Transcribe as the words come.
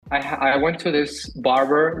I went to this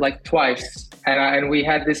barber like twice, and we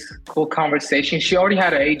had this cool conversation. She already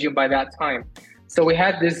had an agent by that time, so we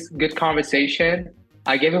had this good conversation.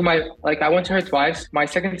 I gave her my I went to her twice. My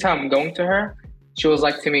second time going to her, she was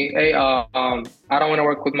like to me, "Hey, I don't want to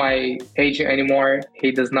work with my agent anymore.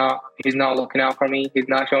 He's not looking out for me. He's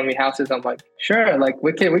not showing me houses." I'm like, "Sure, like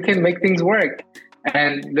we can make things work."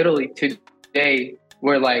 And literally today,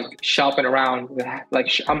 we're like shopping around.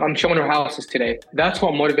 I'm showing her houses today. That's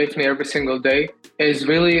what motivates me every single day. Is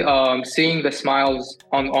really seeing the smiles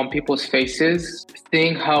on people's faces,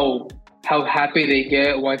 seeing how happy they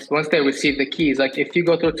get once they receive the keys. Like if you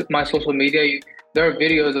go through my social media, there are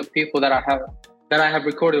videos of people that I have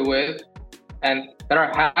recorded with, and that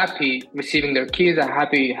are happy receiving their keys, are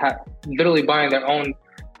happy literally buying their own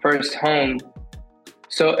first home.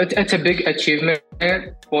 So it's a big achievement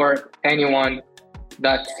for anyone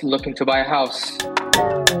that's looking to buy a house.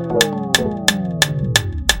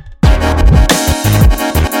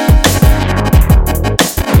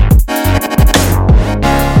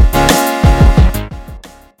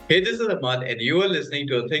 Hey, this is Ahmad, and you are listening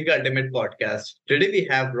to a Think Ultimate podcast. Today we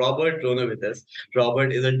have Robert Rono with us.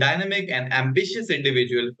 Robert is a dynamic and ambitious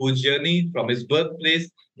individual whose journey from his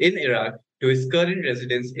birthplace in Iraq to his current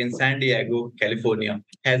residence in San Diego, California,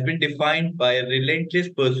 has been defined by a relentless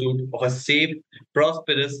pursuit of a safe,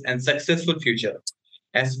 prosperous, and successful future.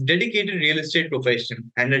 As a dedicated real estate professional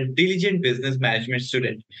and a diligent business management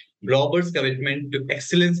student, Robert's commitment to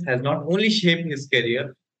excellence has not only shaped his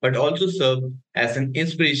career but also served as an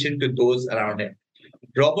inspiration to those around him.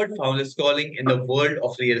 Robert found his calling in the world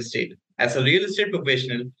of real estate. As a real estate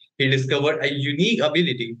professional, he discovered a unique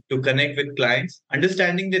ability to connect with clients,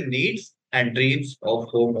 understanding their needs and dreams of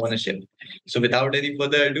home ownership. So, without any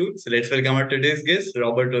further ado, let's welcome our today's guest,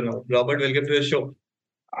 Robert Rono. Robert, welcome to the show.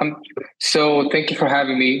 Um, so thank you for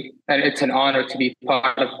having me, and it's an honor to be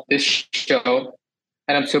part of this show.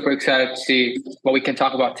 And I'm super excited to see what we can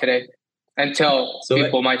talk about today and tell So,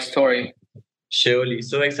 people my story. surely,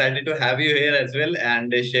 so excited to have you here as well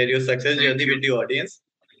and share your success Thank journey you. with the audience.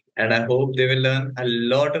 And I hope they will learn a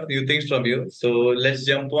lot of new things from you. So let's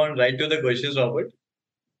jump on right to the questions, Robert.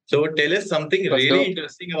 So tell us something Let's really go.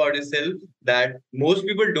 interesting about yourself that most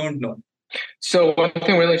people don't know. So one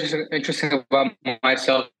thing really interesting about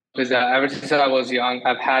myself is that ever since I was young,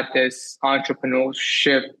 I've had this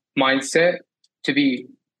entrepreneurship mindset to be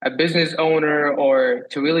a business owner or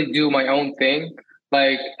to really do my own thing.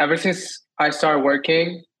 Like ever since I started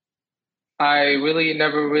working, I really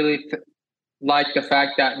never really liked the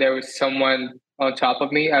fact that there was someone on top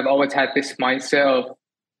of me. I've always had this mindset of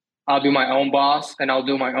I'll be my own boss and I'll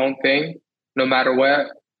do my own thing no matter what,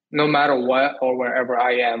 or wherever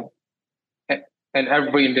I am in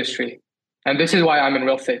every industry. And this is why I'm in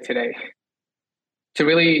real estate today, to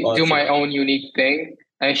really do my Awesome. own unique thing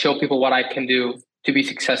and show people what I can do to be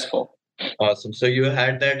successful. Awesome. So you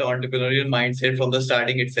had that entrepreneurial mindset from the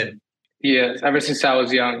starting itself. Yes, ever since I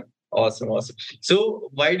was young. Awesome. Awesome. So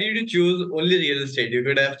why did you choose only real estate? You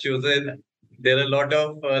could have chosen, there are a lot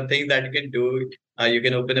of things that you can do. You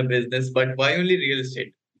can open a business, but why only real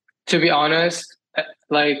estate? To be honest,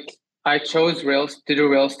 like I chose to do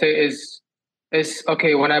real estate is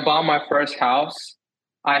okay. When I bought my first house,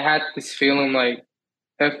 I had this feeling like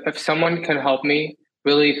if someone can help me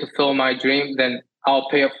really fulfill my dream, then I'll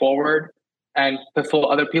pay it forward and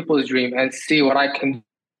fulfill other people's dream and see what I can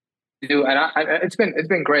do. And it's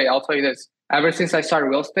been great. I'll tell you this. Ever since I started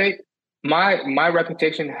real estate, my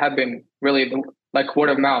reputation had been really like word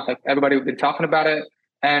of mouth. Like everybody has been talking about it,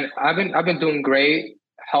 and I've been doing great,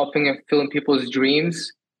 helping and filling people's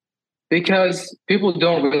dreams because people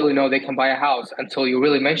don't really know they can buy a house until you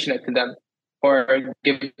really mention it to them or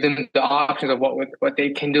give them the options of what they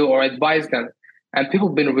can do or advise them. And people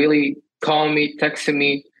have been really calling me, texting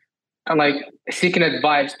me, and like seeking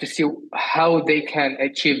advice to see how they can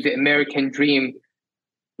achieve the American dream,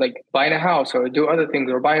 like buying a house or do other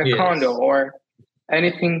things or buying a condo Yes. or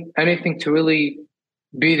anything to really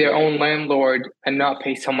be their own landlord and not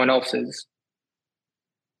pay someone else's.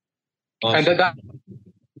 And Awesome.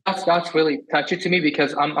 that's really touchy to me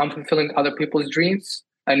because I'm fulfilling other people's dreams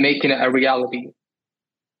and making it a reality.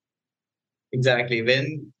 Exactly.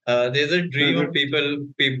 When there's a dream of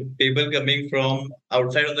Hmm. people coming from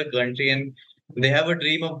outside of the country and they have a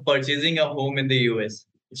dream of purchasing a home in the US.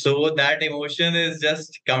 So that emotion is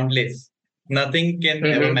just countless. Nothing can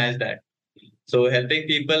ever Hmm. match that. So helping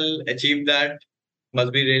people achieve that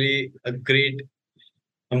must be really a great,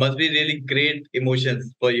 must be really great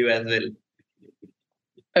emotions for you as well.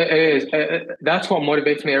 It is. That's what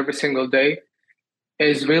motivates me every single day.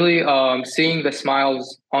 Is really seeing the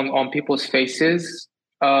smiles on people's faces,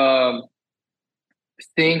 um,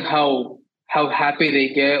 seeing how happy they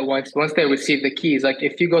get once they receive the keys. Like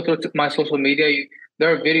if you go through my social media,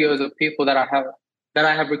 there are videos of people that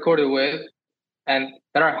I have recorded with and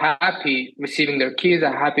that are happy receiving their keys,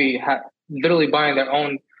 are happy literally buying their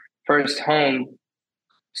own first home.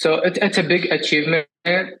 So it's a big achievement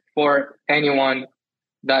for anyone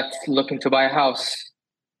that's looking to buy a house,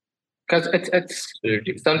 because it's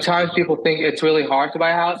Absolutely. sometimes people think it's really hard to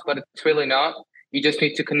buy a house, but it's really not. You just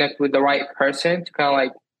need to connect with the right person to kind of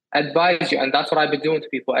like advise you, and that's what I've been doing to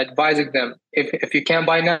people, advising them. If you can't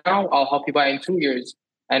buy now, I'll help you buy in 2 years,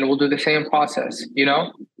 and we'll do the same process.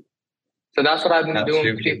 So that's what I've been doing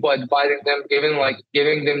to Absolutely. people, advising them,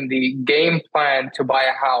 giving them the game plan to buy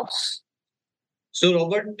a house. So,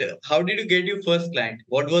 Robert, how did you get your first client?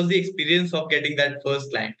 What was the experience of getting that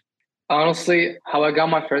first client? Honestly, how I got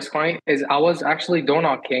my first client is I was actually door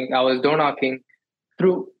knocking. I was door knocking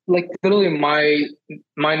through like literally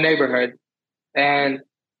my neighborhood, and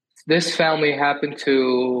this family happened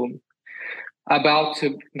to about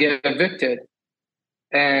to get evicted,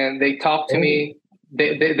 and they talked to Oh, me.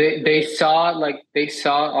 They saw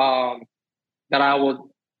that I would.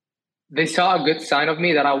 They saw a good sign of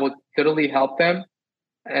me that I would literally help them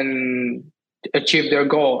and achieve their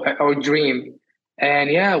goal or dream. And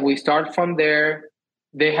yeah, we start from there.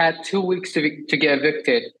 They had 2 weeks to get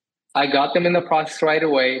evicted. I got them in the process right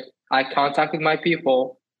away. I contacted my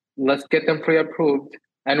people. Let's get them pre-approved.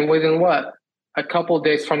 And within what? A couple of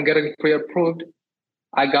days from getting pre-approved,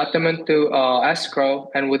 I got them into escrow.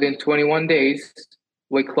 And within 21 days,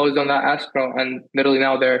 we closed on that escrow. And literally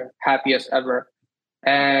now they're happiest ever.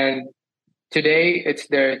 And today it's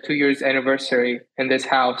their 2 years anniversary in this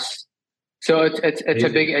house. So it's a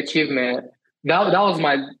big amazing. achievement. That was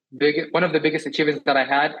my one of the biggest achievements that I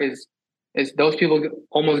had is those people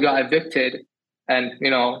almost got evicted, and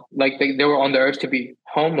like they were on the earth to be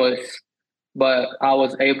homeless, but I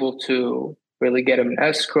was able to really get them an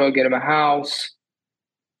escrow, get them a house,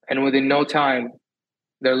 and within no time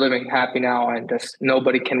they're living happy now, and just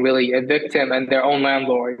nobody can really evict them, and their own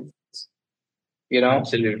landlords. You know.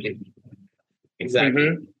 Absolutely. Exactly.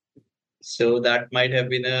 Mm-hmm. So that might have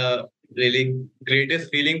been a really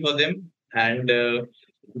greatest feeling for them, and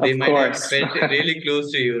they Of might have course. felt really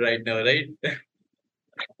close to you right now, right?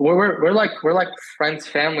 We're like friends,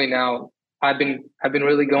 family now. I've been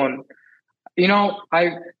really going.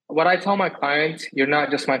 I what I tell my clients, you're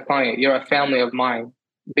not just my client, you're a family of mine,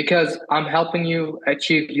 because I'm helping you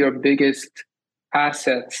achieve your biggest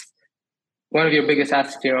assets, one of your biggest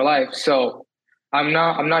assets in your life. So I'm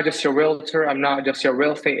not just your realtor. I'm not just your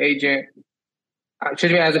real estate agent.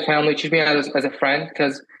 Treat me as a family. Treat me as a friend,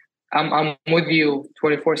 because I'm with you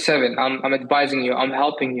 24/7. I'm advising you. I'm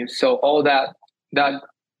helping you. So all that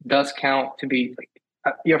does count to be like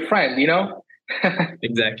your friend.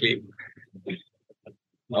 Exactly.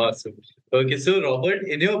 Awesome. Okay, so Robert,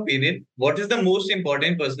 in your opinion, what is the most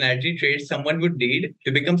important personality trait someone would need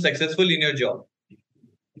to become successful in your job?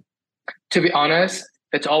 To be honest,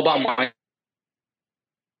 it's all about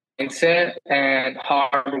mindset and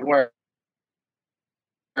hard work.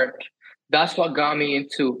 That's what got me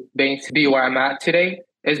into being to be where I'm at today.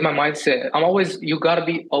 Is my mindset. You gotta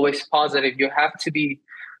be always positive. You have to be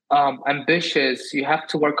ambitious. You have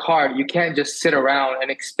to work hard. You can't just sit around and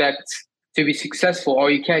expect to be successful, or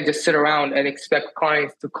you can't just sit around and expect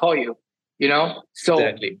clients to call you. So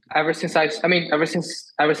Exactly. ever since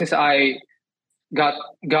I got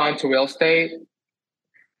got into real estate,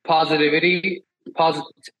 positivity, positive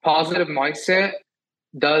positive mindset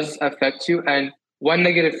does affect you. And one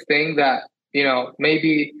negative thing that,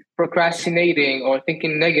 maybe procrastinating or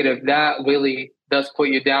thinking negative, that really does put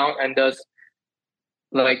you down and does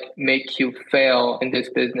like make you fail in this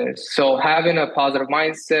business. So having a positive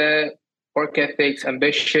mindset, work ethics,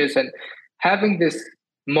 ambitious, and having this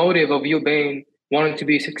motive of you being wanting to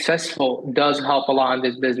be successful does help a lot in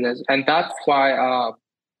this business. And that's why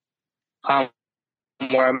I'm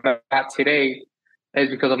where I'm at today, is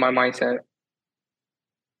because of my mindset.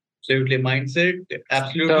 Absolutely. Mindset So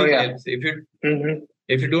absolutely yeah. helps. Hmm.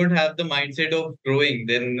 If you don't have the mindset of growing,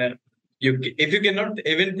 then if you cannot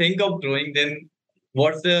even think of growing, then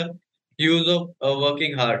what's the use of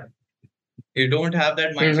working hard? You don't have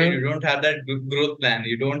that mindset. You Hmm. don't have that growth plan.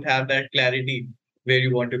 You don't have that clarity where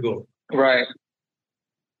you want to go. Right.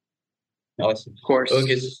 Awesome. Of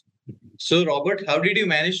Okay. course. So, Robert, how did you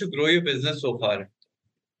manage to grow your business so far?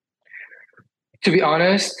 To be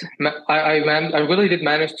honest, I really did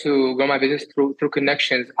manage to grow my business through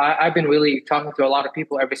connections. I've been really talking to a lot of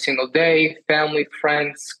people every single day, family,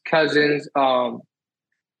 friends, cousins,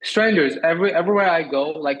 strangers. Everywhere I go,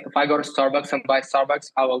 like if I go to Starbucks and buy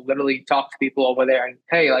Starbucks, I will literally talk to people over there and,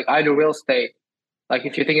 hey, like I do real estate. Like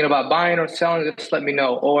if you're thinking about buying or selling, just let me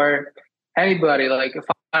know. Or anybody, like if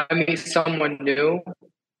I meet someone new,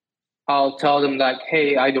 I'll tell them like,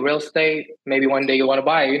 hey, I do real estate. Maybe one day you want to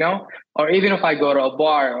buy, Or even if I go to a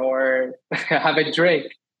bar or have a drink,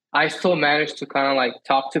 I still manage to kind of like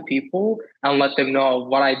talk to people and let them know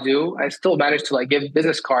what I do. I still manage to like give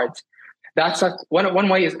business cards. That's like one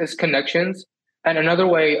way is connections. And another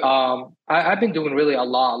way, I've been doing really a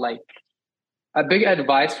lot. Like a big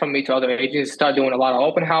advice from me to other agents: start doing a lot of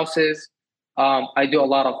open houses. I do a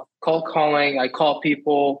lot of cold calling. I call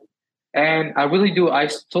people, and I really do. I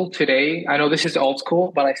still today. I know this is old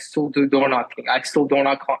school, but I still do door knocking. I still do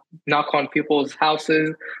knock on people's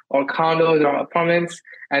houses or condos or apartments,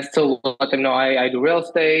 and still let them know I do real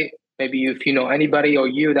estate. Maybe if you know anybody or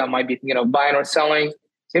you that might be thinking of buying or selling,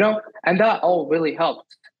 and that all really helps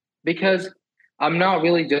because I'm not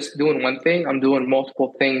really just doing one thing. I'm doing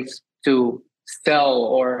multiple things to sell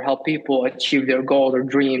or help people achieve their goals or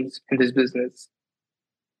dreams in this business.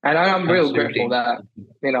 And I'm real grateful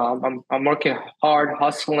Absolutely. that I'm working hard,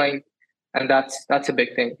 hustling, and that's a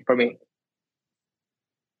big thing for me.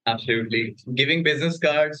 Absolutely. Giving business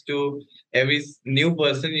cards to every new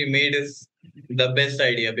person you meet is the best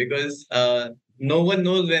idea because no one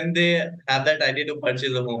knows when they have that idea to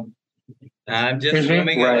purchase a home. I'm just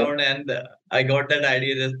roaming Right. around and I got that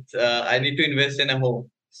idea that I need to invest in a home.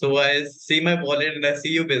 So I see my wallet and I see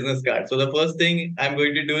your business card. So the first thing I'm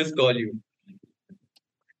going to do is call you.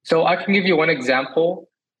 So I can give you one example.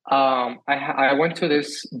 I went to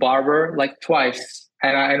this barber like twice,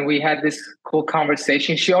 and we had this cool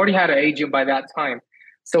conversation. She already had an agent by that time,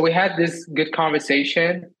 so we had this good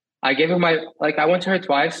conversation. I gave her I went to her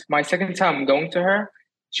twice. My second time going to her,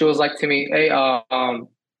 she was like to me, "Hey, I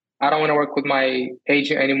don't want to work with my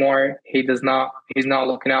agent anymore. He's not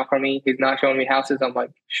looking out for me. He's not showing me houses." I'm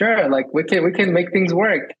like, "Sure, like we can make things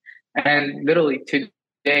work." And literally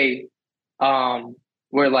today, um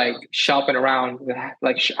we're like shopping around.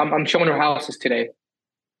 Like I'm showing her houses today.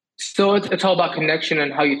 So it's all about connection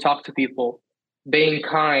and how you talk to people, being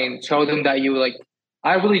kind, show them that you like.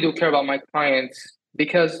 I really do care about my clients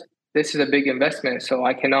because this is a big investment. So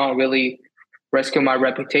I cannot really rescue my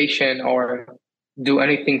reputation or do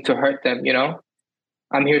anything to hurt them.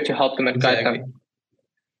 I'm here to help them and guide Exactly. them.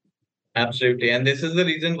 Absolutely. And this is the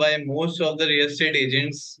reason why most of the real estate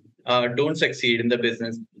agents don't succeed in the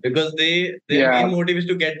business because their main Yeah, motive is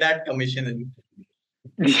to get that commission in.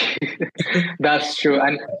 that's true.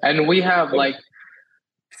 And we have like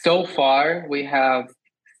so far we have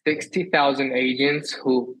 60,000 agents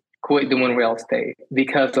who quit doing real estate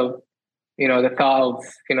because of the thought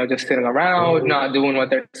of just sitting around, not doing what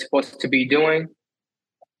they're supposed to be doing.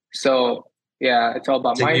 So yeah, it's all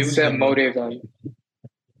about It's a huge mindset, number. motive, and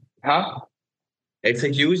huh? It's a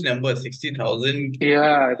huge number, 60,000.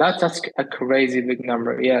 Yeah, that's a crazy big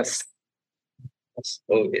number. Yes.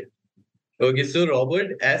 Okay. Okay, so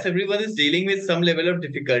Robert, as everyone is dealing with some level of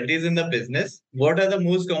difficulties in the business, what are the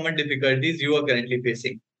most common difficulties you are currently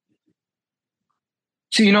facing?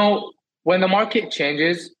 So when the market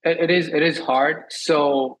changes, it is hard.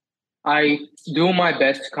 So I do my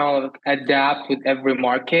best to kind of adapt with every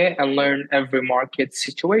market and learn every market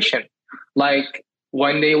situation. Like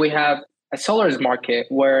one day we have a seller's market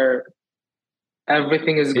where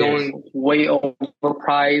everything is Yes. going way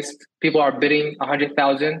overpriced. People are bidding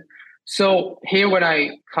 100,000. So here, when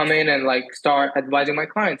I come in and like start advising my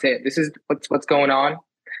clients, hey, this is what's going on,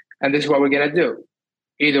 and this is what we're gonna do.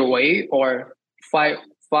 Either way, or fight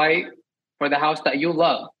fight for the house that you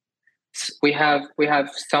love. We have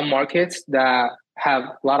some markets that have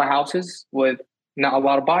a lot of houses with not a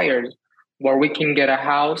lot of buyers, where we can get a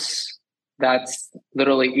house that's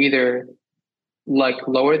literally either like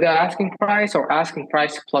lower the asking price or asking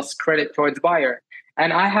price plus credit towards buyer.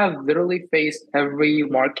 And I have literally faced every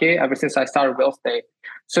market ever since I started real estate.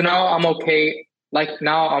 So now I'm okay. Like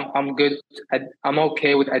now I'm good. I'm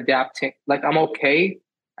okay with adapting. Like I'm okay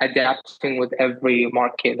adapting with every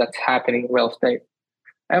market that's happening in real estate.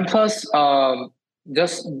 And plus,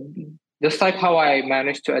 just just like how I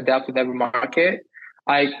managed to adapt with every market,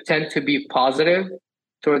 I tend to be positive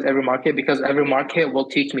towards every market because every market will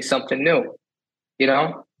teach me something new. You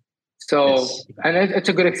know, so Yes. and it's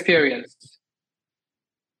a good experience.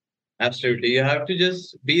 Absolutely. You have to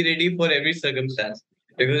just be ready for every circumstance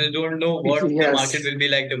because you don't know what the market Yes. will be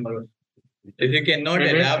like tomorrow. If you cannot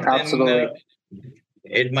adapt, then Absolutely.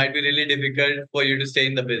 it might be really difficult for you to stay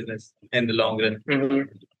in the business in the long run.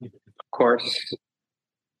 Of course.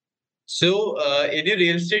 So, in your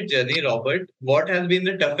real estate journey, Robert, what has been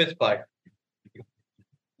the toughest part?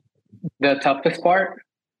 The toughest part,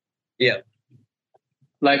 Yeah.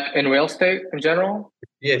 like in real estate in general.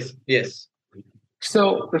 Yes. Yes.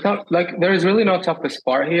 So like there is really no toughest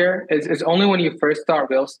part here. It's only when you first start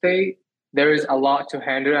real estate, there is a lot to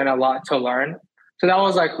handle and a lot to learn. So that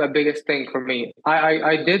was like the biggest thing for me.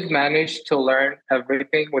 I did manage to learn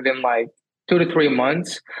everything within like 2 to 3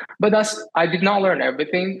 months, but I did not learn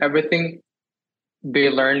everything. Everything be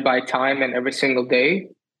learned by time and every single day.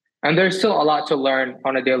 And there's still a lot to learn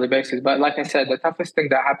on a daily basis. But like I said, the toughest thing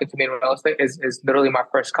that happened to me in real estate is literally my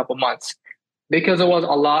first couple months because it was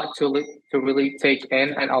a lot to really take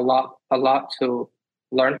in and a lot to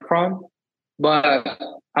learn from. But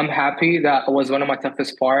I'm happy that it was one of my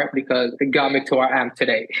toughest part because it got me to where I am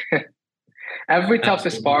today. Every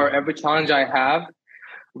toughest part, Absolutely. every challenge I have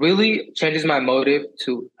really changes my motive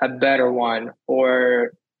to a better one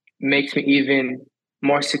or makes me even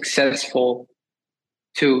more successful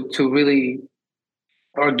to really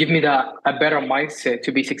or give me that a better mindset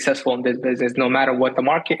to be successful in this business no matter what the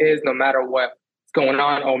market is, no matter what's going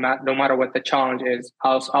on, or no matter what the challenge is.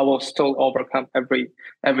 I will still overcome every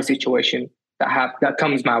situation that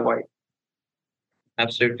comes my way.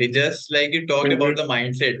 Absolutely. Just like you talked about Hmm. the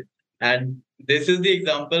mindset, and this is the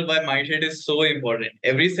example why mindset is so important.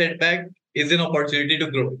 Every setback is an opportunity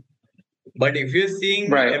to grow. But if you're seeing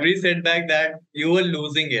Right. every setback that you are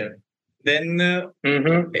losing here, then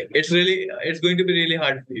Hmm. it's going to be really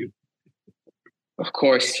hard for you. Of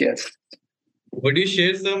course, yes. Would you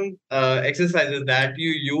share some exercises that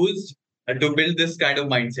you used to build this kind of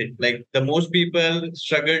mindset? Like the most people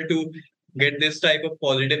struggle to get this type of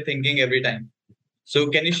positive thinking every time. So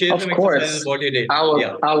can you share Of some exercises course. what you did? I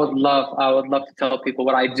Yeah. I would love to tell people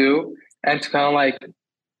what I do and to kind of like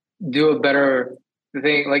do a better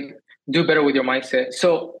thing, like do better with your mindset.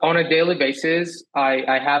 So on a daily basis,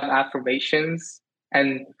 I have affirmations,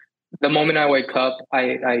 and the moment I wake up,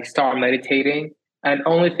 I start meditating and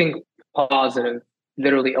only think positive,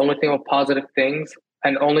 literally only think of positive things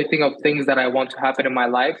and only think of things that I want to happen in my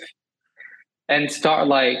life and start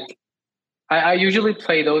like I usually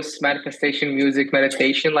play those manifestation music,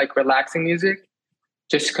 meditation, like relaxing music,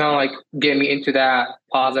 just kind of like get me into that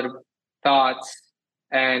positive thoughts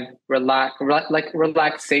and like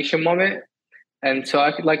relaxation moment. And so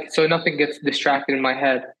I could like so nothing gets distracted in my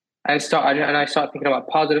head. I start thinking about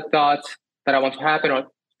positive thoughts that I want to happen or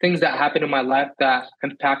things that happened in my life that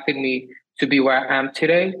impacted me to be where I am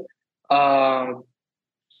today. Um,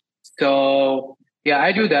 so yeah,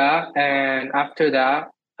 I do that, and after that,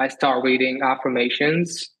 I start reading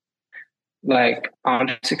affirmations like I'm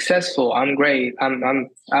successful, I'm great, I'm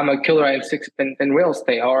a killer in real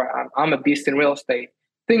estate, or I'm a beast in real estate.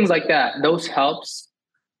 Things like that. Those helps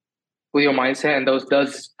with your mindset, and those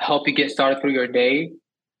does help you get started through your day,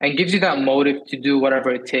 and gives you that motive to do whatever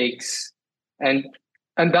it takes. And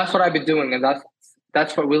and that's what I've been doing, and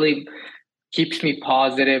that's what really keeps me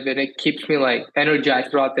positive, and it keeps me like energized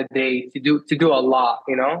throughout the day to do a lot,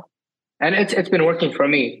 and it's been working for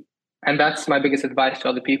me. And that's my biggest advice to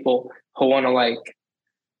other people who want to like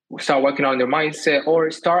start working on their mindset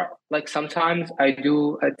or start like sometimes I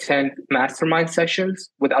do attend mastermind sessions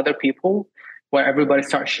with other people where everybody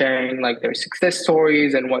starts sharing like their success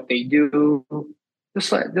stories and what they do.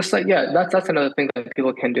 Just like yeah, that's another thing that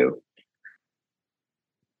people can do.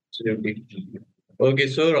 Absolutely. Okay,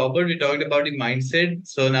 so Robert, we talked about the mindset.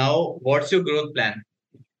 So now, what's your growth plan?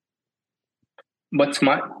 What's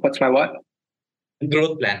my what?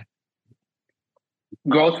 Growth plan.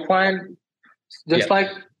 Growth plan? Yeah. Just like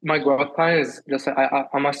my growth plan is just I'm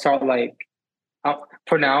gonna start like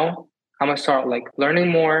for now, I'm gonna start like learning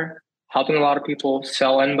more, helping a lot of people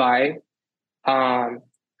sell and buy, um,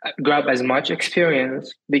 grab as much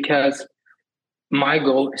experience because my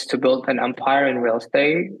goal is to build an empire in real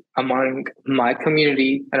estate among my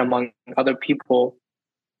community and among other people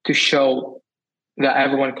to show that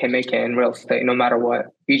everyone can make it in real estate no matter what.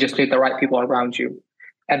 You just need the right people around you.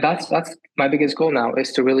 And that's my biggest goal now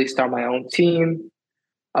is to really start my own team,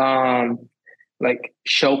 um, like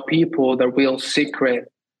show people the real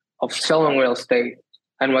secret of selling real estate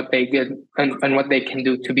and what they did and what they can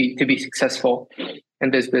do to be successful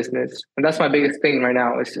in this business. And that's my biggest thing right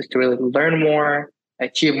now is just to really learn more,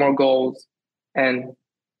 achieve more goals, and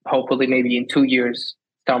hopefully maybe in 2 years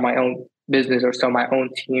start my own business or start my own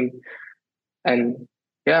team. And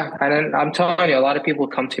yeah, and then I'm telling you, a lot of people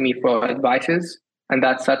come to me for advices, and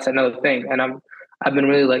that's another thing. And I've been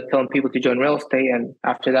really like telling people to join real estate, and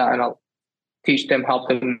after that, and I'll teach them, help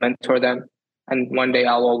them, mentor them. And one day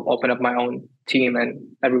I will open up my own team and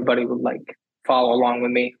everybody will like follow along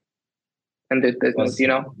with me in this business.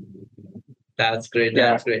 Awesome. That's great.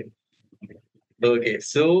 Yeah. That's great. Okay,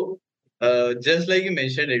 so just like you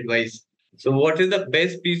mentioned, advice. So, what is the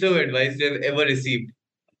best piece of advice you have ever received?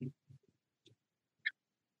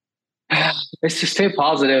 It's to stay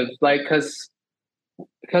positive, like because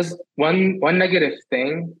one negative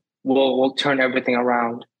thing will turn everything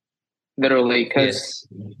around, literally. Because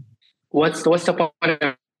Yes. what's the point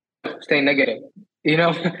of staying negative? You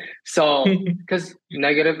know, so because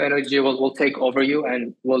negative energy will take over you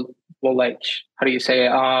and will like, how do you say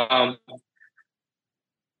it?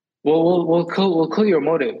 We'll kill your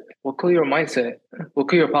motive. We'll kill your mindset. We'll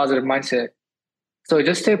kill your positive mindset. So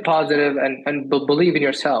just stay positive and believe in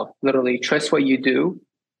yourself. Literally, trust what you do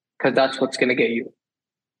because that's what's gonna get you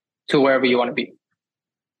to wherever you want to be.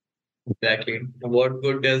 Exactly. What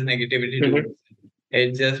good does negativity do? Hmm.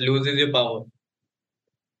 It just loses your power.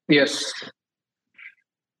 Yes.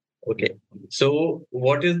 Okay. So,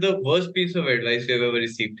 what is the worst piece of advice you have ever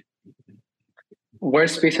received?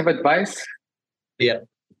 Worst piece of advice Yeah.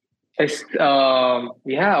 is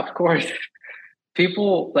yeah, of course.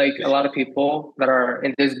 People like a lot of people that are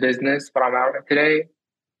in this business, but I'm out of today.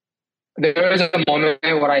 There was a moment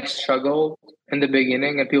where I struggled in the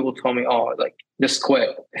beginning, and people told me, "Oh, like just quit.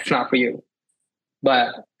 It's not for you." But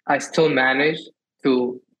I still managed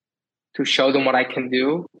to to show them what I can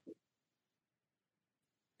do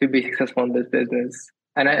to be successful in this business.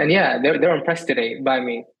 And yeah, they're impressed today by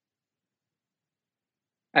me.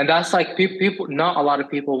 And that's like people. Not a lot of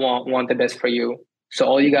people want the best for you. So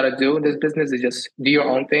all you gotta do in this business is just do your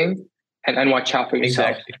own thing and watch out for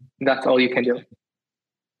yourself. Exactly. That's all you can do.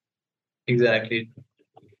 Exactly.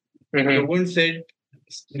 Hmm. Don't set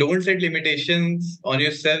don't set limitations on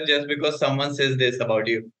yourself just because someone says this about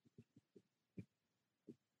you.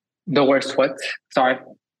 The worst what? Sorry.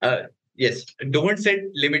 Uh, yes. Don't set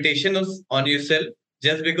limitations on yourself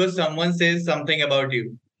just because someone says something about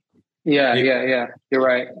you. Yeah, You yeah, yeah. You're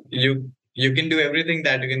right. you can do everything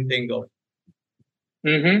that you can think of.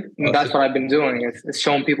 That's Awesome. what I've been doing. It's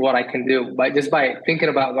showing people what I can do by just by thinking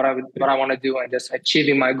about what I want to do and just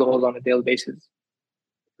achieving my goals on a daily basis.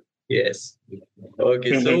 Yes.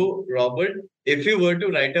 Okay. Hmm. So, Robert, if you were to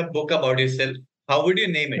write a book about yourself, how would you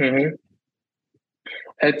name it? Hmm.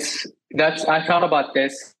 It's that's I thought about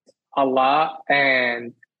this a lot,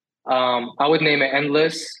 and I would name it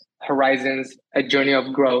 "Endless Horizons: A Journey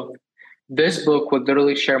of Growth." This book would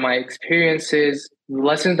literally share my experiences,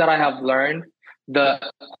 lessons that I have learned, the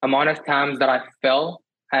amount of times that I fell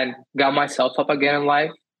and got myself up again in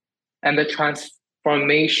life, and the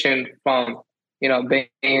transformation from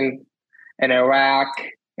being in Iraq,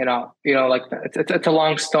 like it's a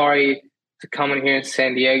long story to coming here in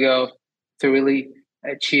San Diego to really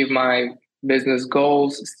achieve my business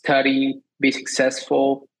goals, study, be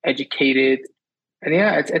successful, educated, and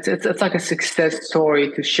yeah, it's like a success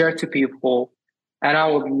story to share to people. And I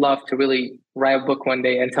would love to really write a book one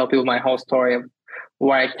day and tell people my whole story of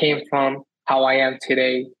where I came from, how I am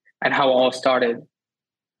today, and how it all started.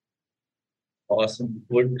 Awesome.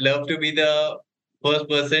 Would love to be the first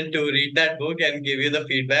person to read that book and give you the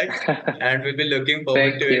feedback. And we'll be looking forward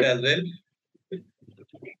Thank to it you. as well.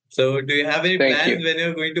 So, do you have any Thank plans you. when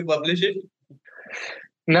you're going to publish it?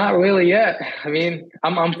 Not really yet. I mean,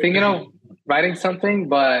 I'm thinking of writing something,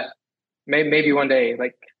 but maybe one day,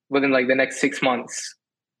 like within like the next 6 months.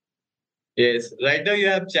 Yes. Right now, you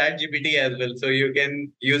have Chat GPT as well. So, you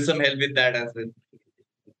can use some help with that as well.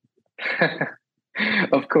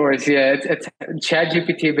 Of course, yeah. It's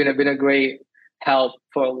ChatGPT been a great help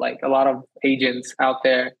for like a lot of agents out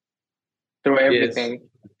there through Yes. everything.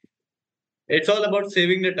 It's all about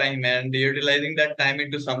saving the time and utilizing that time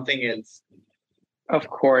into something else. Of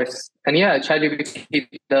course, and yeah, ChatGPT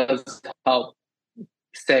does help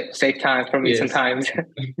save time for me Yes. sometimes.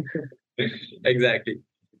 Exactly.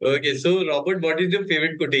 Okay. So, Robert, what is your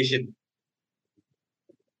favorite quotation?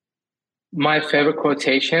 My favorite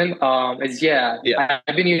quotation is yeah, Yeah.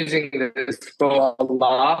 I've been using this for a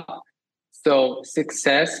lot. So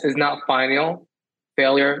success is not final,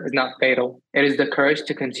 failure is not fatal. It is the courage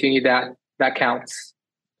to continue that counts.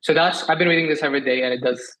 So that's I've been reading this every day, and it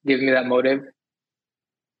does give me that motive.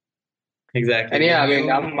 Exactly. And yeah, I mean,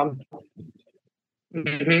 I'm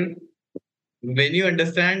mhm. When you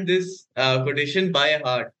understand this quotation by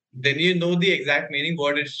heart, then you know the exact meaning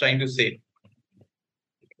what it's trying to say.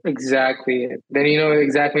 Exactly. Then you know the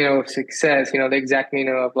exact meaning of success. You know the exact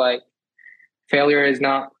meaning of like failure is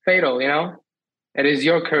not fatal. It is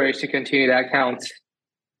your courage to continue that counts.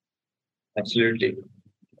 Absolutely.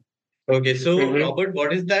 Okay, so Hmm. Robert,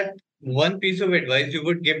 what is that one piece of advice you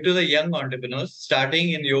would give to the young entrepreneurs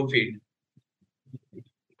starting in your field?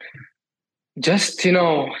 Just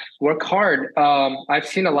work hard. I've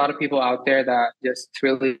seen a lot of people out there that just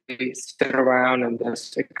really sit around and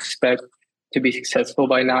just expect to be successful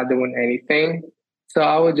by not doing anything. So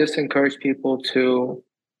I would just encourage people to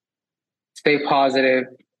stay positive,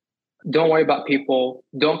 don't worry about people.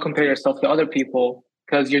 Don't compare yourself to other people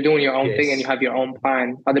because you're doing your own thing and you Yes. have your own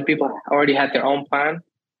plan. Other people already had their own plan.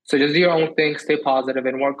 So just do your own thing, stay positive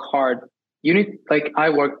and work hard. You need, like, I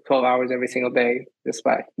work 12 hours every single day just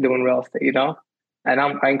by doing real estate, And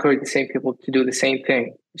I encourage the same people to do the same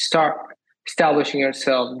thing. Start establishing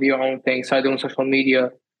yourself, do your own thing, start doing social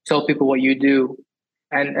media, tell people what you do,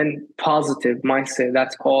 and positive mindset.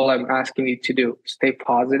 That's all I'm asking you to do. Stay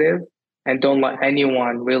positive and don't let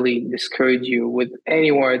anyone really discourage you with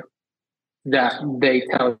any word that they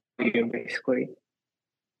tell you, basically.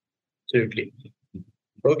 Absolutely.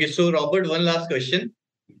 Okay, so Robert, one last question.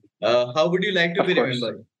 How would you like to Of be course.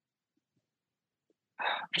 remembered?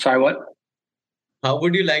 Sorry, what? How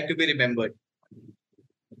would you like to be remembered?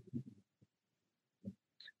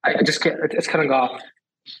 I just can't, it's cutting off.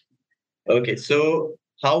 Okay, so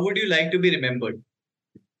how would you like to be remembered?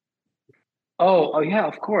 Oh yeah,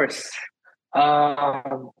 of course.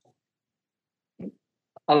 Um,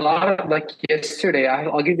 a lot of, like, yesterday,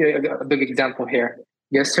 I'll give you a big example here.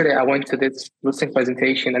 Yesterday, I went to this listing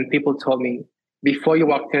presentation, and people told me, before you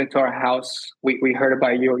walked into our house, we heard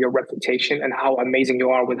about your reputation and how amazing you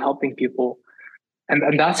are with helping people,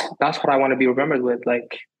 and that's what I want to be remembered with.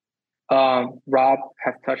 Like, Rob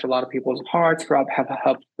have touched a lot of people's hearts. Rob have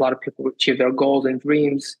helped a lot of people achieve their goals and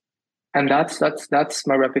dreams, and that's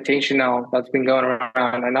my reputation now. That's been going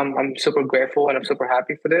around, and I'm super grateful and I'm super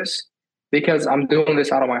happy for this because I'm doing this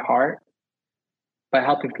out of my heart by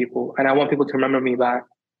helping people, and I want people to remember me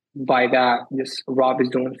by that. Just Rob is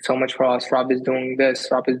doing so much for us. Rob is doing this.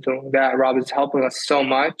 Rob is doing that. Rob is helping us so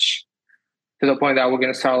much to the point that we're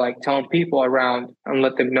gonna start, like, telling people around and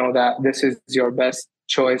let them know that this is your best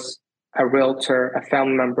choice. A realtor, a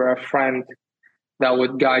family member, a friend that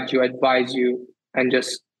would guide you, advise you, and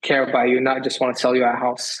just care about you, not just want to sell you a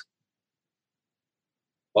house.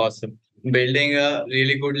 Awesome. Building a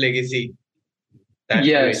really good legacy. That's great.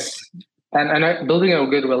 Yes, and building a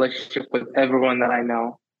good relationship with everyone that I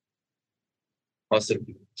know. Awesome.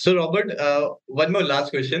 So, Robert, one more last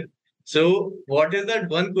question. So, what is that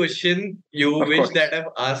one question you Of wish course. that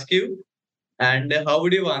I've asked you, and how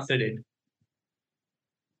would you answer it?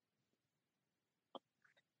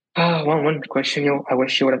 One question I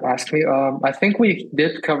wish you would have asked me. I think we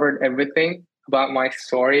did covered everything about my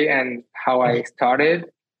story and how I started.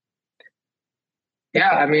 Yeah,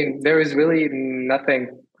 I mean, there is really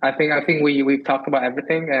nothing. I think we've talked about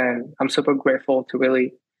everything, and I'm super grateful to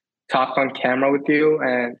really talk on camera with you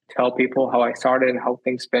and tell people how I started and how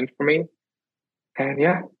things been for me. And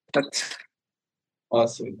yeah, that's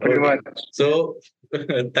Awesome. pretty Okay. much. So,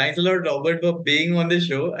 thanks a lot, Robert, for being on the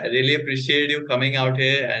show. I really appreciate you coming out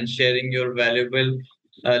here and sharing your valuable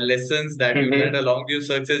lessons that you learned Mm-hmm. along your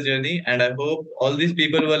success journey. And I hope all these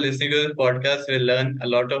people who are listening to this podcast will learn a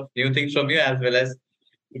lot of new things from you, as well as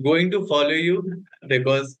going to follow you,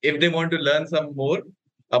 because if they want to learn some more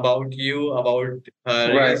about you, about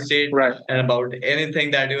real Right, estate, right. and about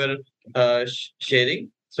anything that you are sharing,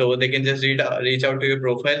 so they can just reach out to your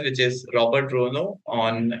profile, which is Robert Rono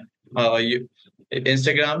on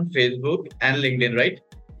Instagram, Facebook, and LinkedIn, right?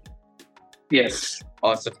 Yes.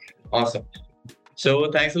 Awesome. Awesome. So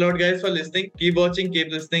thanks a lot, guys, for listening. Keep watching, keep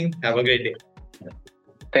listening. Have a great day.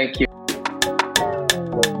 Thank you.